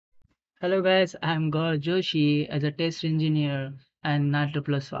Hello guys, I'm Gaurav Joshi as a test engineer and Nato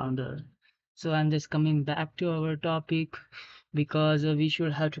Plus founder. So I'm just coming back to our topic because we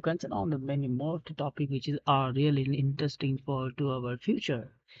should have to concern on the many more topic which is are really interesting for to our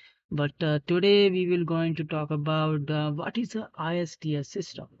future. But today we will going to talk about what is the ISTS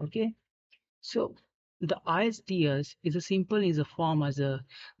system. Okay, so the ISTS is a simple is a form as the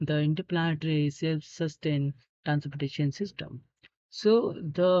interplanetary self-sustained transportation system. So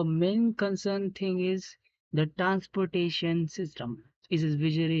the main concern thing is the transportation system is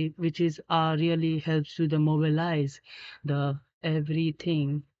visually which is really helps to the mobilize the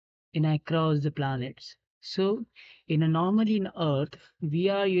everything in across the planets. So in a normally in Earth we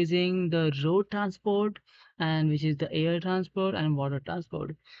are using the road transport and which is the air transport and water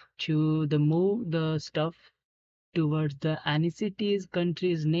transport to the move the stuff towards the any cities,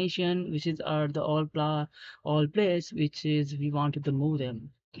 countries, nation, which is are the all place which is we wanted to move them.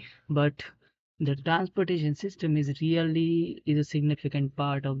 But the transportation system is really is a significant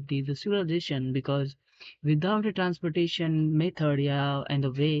part of the civilization because without a transportation method, yeah, and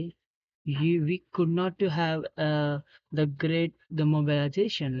the way we could not to have the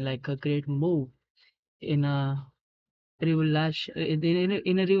mobilization like a great move in a revolution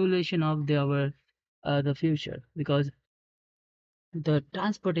in a revolution of the future because the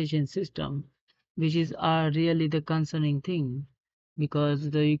transportation system which is really the concerning thing because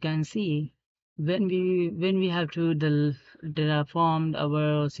you can see when we have to terraform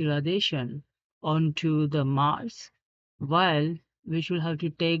our civilization onto the Mars while we should have to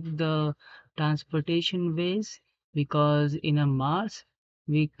take the transportation ways because in a Mars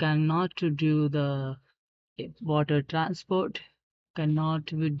we cannot to do the water transport,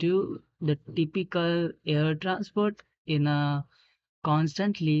 cannot we do the typical air transport in a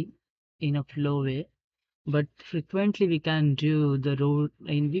constantly in a flow way, but frequently we can do the road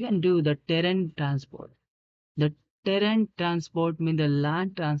and we can do the terrain transport. The terrain transport mean the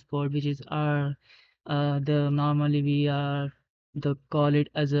land transport, which is our the normally we are the call it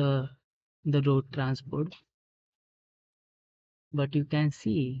as a the road transport. But you can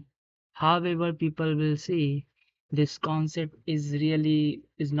see, however, people will see this concept is really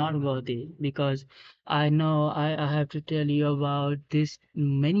is not worthy because I know I have to tell you about this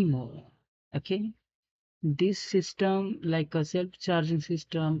many more. Okay, this system like a self-charging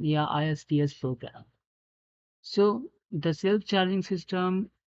system, yeah, ISTS program. So the self-charging system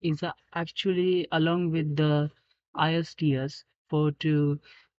is actually along with the ISTS for to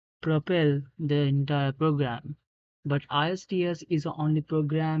propel the entire program. But ISTS is the only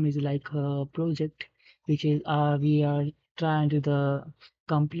program is like a project which is we are trying to the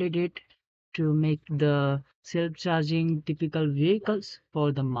complete it to make the self-charging typical vehicles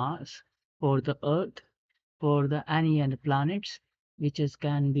for the Mars, for the Earth, for the any and the planets, which is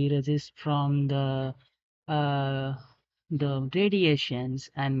can be resist from uh, the radiations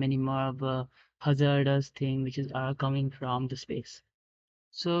and many more of hazardous thing which is are coming from the space.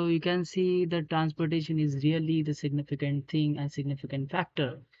 So you can see that transportation is really the significant thing and significant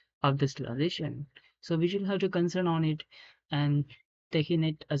factor of this transition. So we should have to concern on it and taking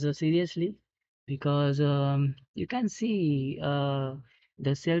it as a seriously because you can see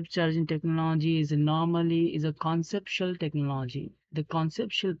the self-charging technology is normally is a conceptual technology, the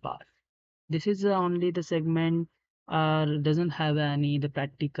conceptual part. This is only the segment doesn't have any the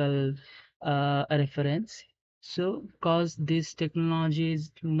practical reference. So, cause this technology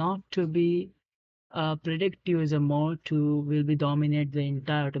is not to be predictive as a more to will be dominate the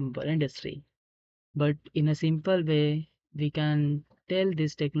entire automobile industry. But in a simple way, we can tell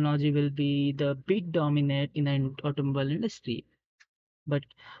this technology will be the big dominate in the automobile industry. But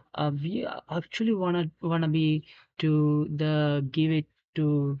we actually wanna be to the give it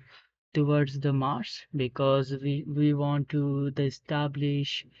to towards the Mars because we want to the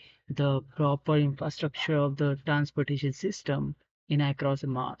establish the proper infrastructure of the transportation system in across the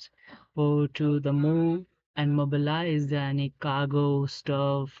Mars for to the move and mobilize the any cargo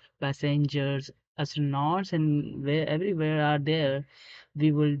stuff passengers astronauts and where everywhere are there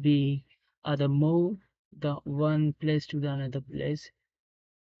we will be the move the one place to the another place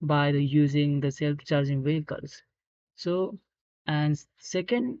by the using the self-charging vehicles. So, and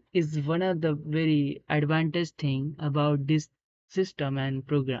second is one of the very advantage thing about this system and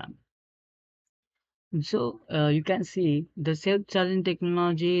program. So you can see the self-charging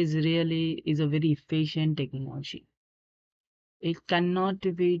technology is really is a very efficient technology. It cannot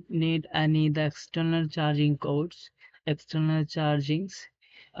be need any the external charging codes, external chargings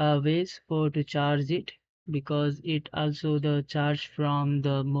ways for to charge it because it also the charge from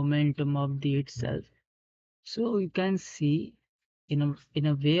the momentum of the itself. So you can see in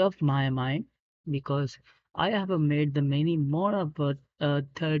a way of my mind, because I have made the many more of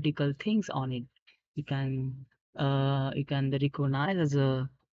theoretical things on it. You can recognize as a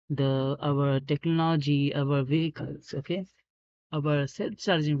the our technology, our vehicles, okay, our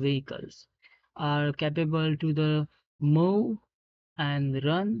self-charging vehicles are capable to the move and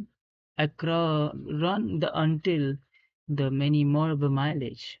run the until the many more of the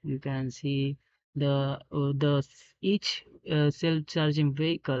mileage. You can see each self-charging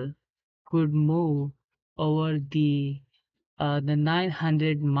vehicle could move over the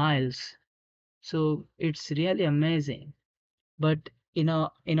 900 miles. So it's really amazing. But in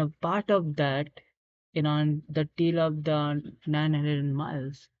a part of that, on the tail of the 900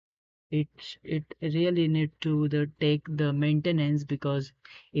 miles, it really need to take the maintenance, because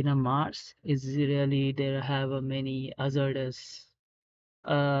in a Mars is really there have a many hazardous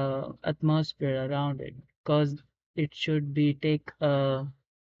atmosphere around it, because it should be take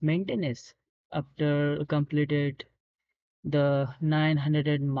maintenance after completed the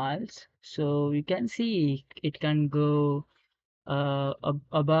 900 miles. So you can see it can go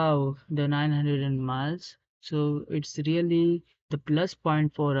above the 900 miles. So it's really the plus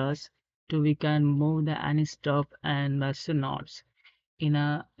point for us to we can move the any stuff and astronauts in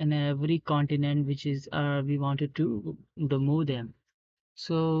every continent which is we wanted to the move them.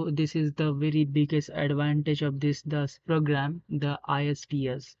 So this is the very biggest advantage of this program, the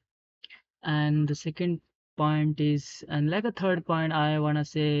ISTS. And the second point is, and like a third point, I wanna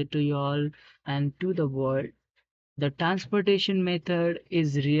say to you all and to the world, the transportation method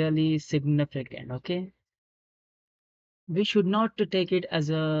is really significant. Okay, we should not to take it as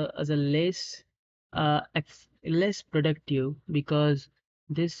a less less productive, because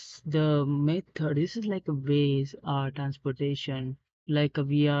the method, this is like a ways transportation, like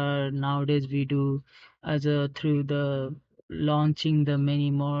we are nowadays we do as a through the launching the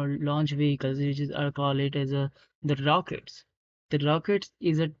many more launch vehicles, which is I call it as a the rockets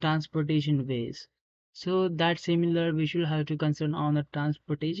is a transportation ways. So that similar we should have to concern on the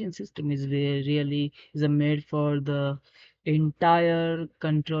transportation system is where really is a made for the entire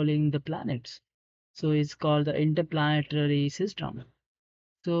controlling the planets. So it's called the interplanetary system.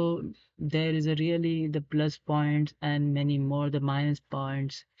 So there is a really the plus points and many more the minus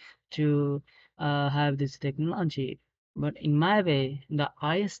points to have this technology. But in my way, the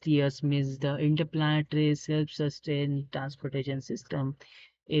ISTS means the interplanetary self-sustained transportation system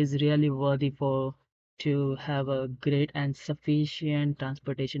is really worthy for to have a great and sufficient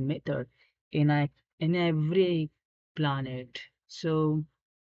transportation method in in every planet. So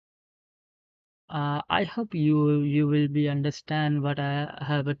I hope you will be understand what I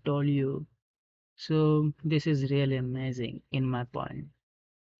have told you. So this is really amazing in my point.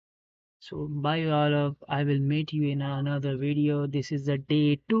 So bye all of I will meet you in another video. This is the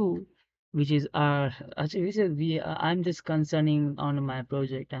day two, which is actually this is I'm just concerning on my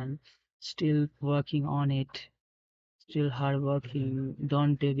project and still working on it. Still hard working.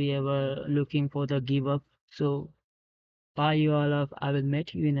 Don't be ever looking for the give up. So bye you all of I will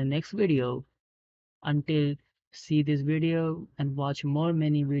meet you in the next video. Until see this video and watch more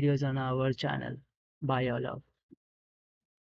many videos on our channel. Bye all of.